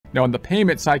Now in the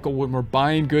payment cycle, when we're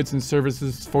buying goods and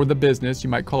services for the business, you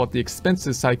might call it the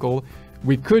expenses cycle,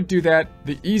 we could do that.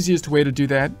 The easiest way to do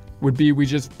that would be we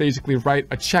just basically write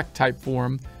a check type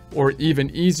form, or even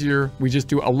easier, we just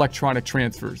do electronic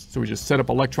transfers. So we just set up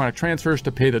electronic transfers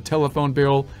to pay the telephone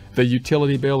bill, the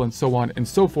utility bill, and so on and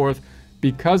so forth.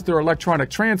 Because they're electronic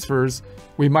transfers,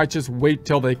 we might just wait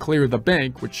till they clear the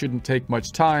bank, which shouldn't take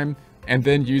much time, and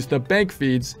then use the bank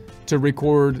feeds to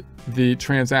record the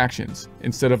transactions.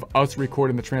 Instead of us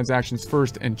recording the transactions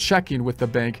first and checking with the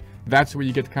bank, that's where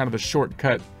you get kind of the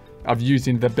shortcut of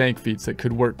using the bank feeds that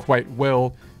could work quite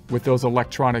well with those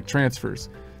electronic transfers.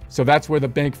 So that's where the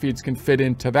bank feeds can fit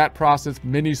into that process.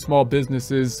 Many small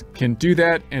businesses can do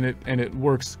that, and it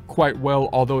works quite well,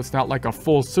 although it's not like a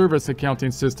full service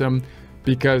accounting system,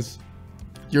 because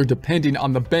you're depending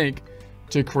on the bank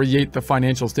to create the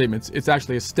financial statements. It's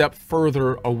actually a step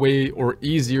further away or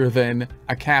easier than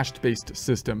a cash-based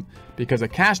system, because a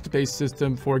cash-based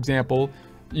system, for example,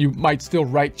 you might still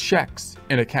write checks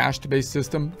in a cash-based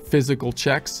system, physical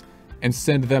checks, and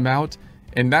send them out.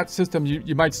 In that system,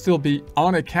 you might still be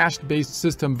on a cash-based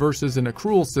system versus an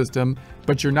accrual system,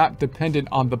 but you're not dependent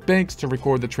on the banks to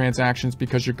record the transactions,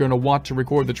 because you're going to want to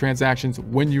record the transactions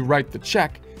when you write the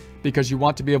check, because you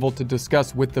want to be able to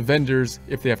discuss with the vendors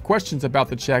if they have questions about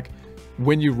the check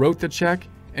when you wrote the check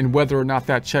and whether or not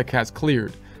that check has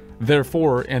cleared.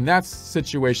 Therefore, in that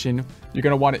situation, you're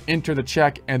going to want to enter the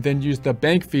check and then use the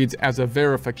bank feeds as a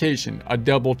verification, a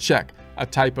double check, a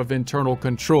type of internal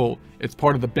control. It's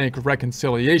part of the bank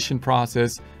reconciliation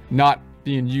process, not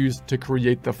being used to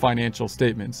create the financial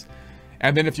statements.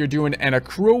 And then if you're doing an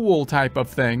accrual type of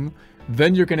thing,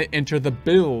 then you're going to enter the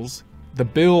bills. The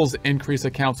bills increase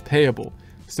accounts payable.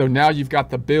 So now you've got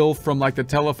the bill from like the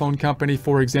telephone company,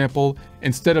 for example.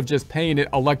 Instead of just paying it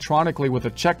electronically with a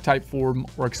check type form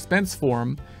or expense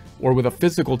form, or with a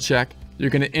physical check, you're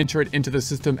going to enter it into the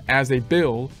system as a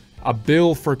bill. A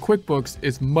bill for QuickBooks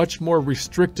is much more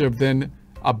restrictive than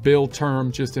a bill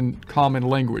term just in common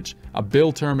language. A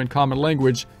bill term in common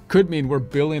language could mean we're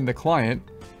billing the client,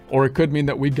 or it could mean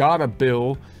that we got a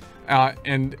bill,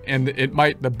 and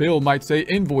the bill might say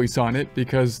invoice on it,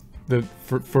 because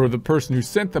for the person who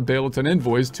sent the bill, it's an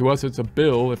invoice. To us, it's a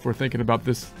bill, if we're thinking about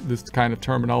this kind of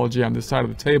terminology on this side of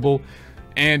the table.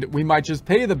 And we might just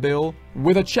pay the bill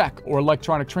with a check or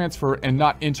electronic transfer and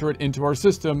not enter it into our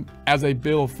system as a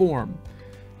bill form.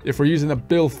 If we're using a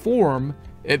bill form,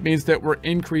 it means that we're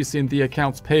increasing the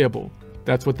accounts payable.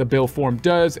 That's what the bill form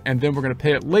does. And then we're going to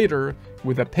pay it later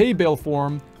with a pay bill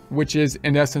form, which is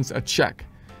in essence a check.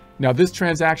 Now, this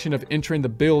transaction of entering the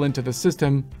bill into the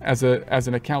system as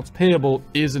an accounts payable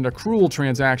is an accrual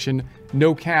transaction,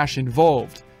 no cash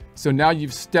involved. So now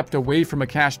you've stepped away from a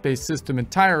cash-based system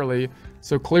entirely.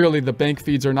 So clearly the bank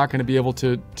feeds are not going to be able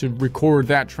to record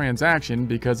that transaction,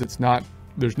 because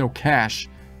there's no cash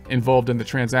involved in the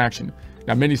transaction.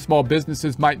 Now, many small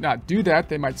businesses might not do that.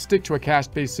 They might stick to a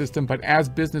cash-based system, but as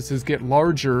businesses get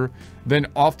larger, then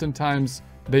oftentimes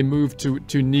they move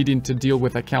to needing to deal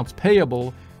with accounts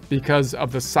payable, because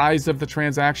of the size of the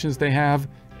transactions they have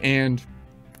and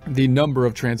the number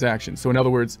of transactions. So in other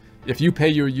words, if you pay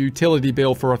your utility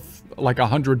bill for like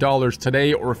 $100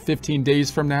 today or 15 days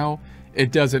from now,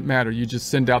 it doesn't matter. You just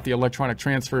send out the electronic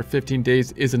transfer. 15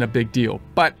 days isn't a big deal.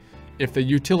 But if the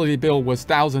utility bill was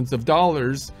thousands of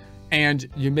dollars and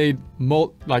you made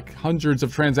like hundreds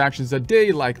of transactions a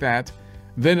day like that,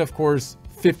 then of course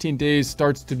 15 days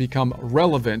starts to become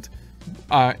relevant.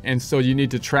 And so you need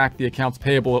to track the accounts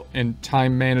payable and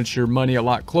time manage your money a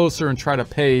lot closer and try to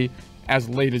pay as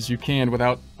late as you can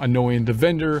without annoying the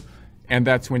vendor. And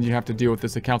that's when you have to deal with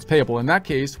this accounts payable. In that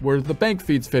case, where do the bank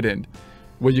feeds fit in?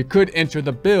 Well, you could enter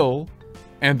the bill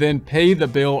and then pay the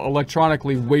bill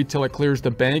electronically, wait till it clears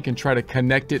the bank and try to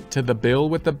connect it to the bill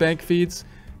with the bank feeds.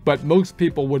 But most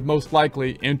people would most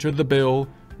likely enter the bill,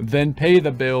 then pay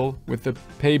the bill with the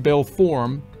pay bill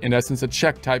form, in essence a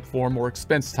check type form or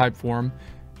expense type form,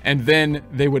 and then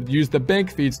they would use the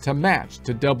bank feeds to match,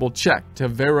 to double check, to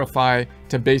verify,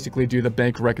 to basically do the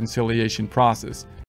bank reconciliation process.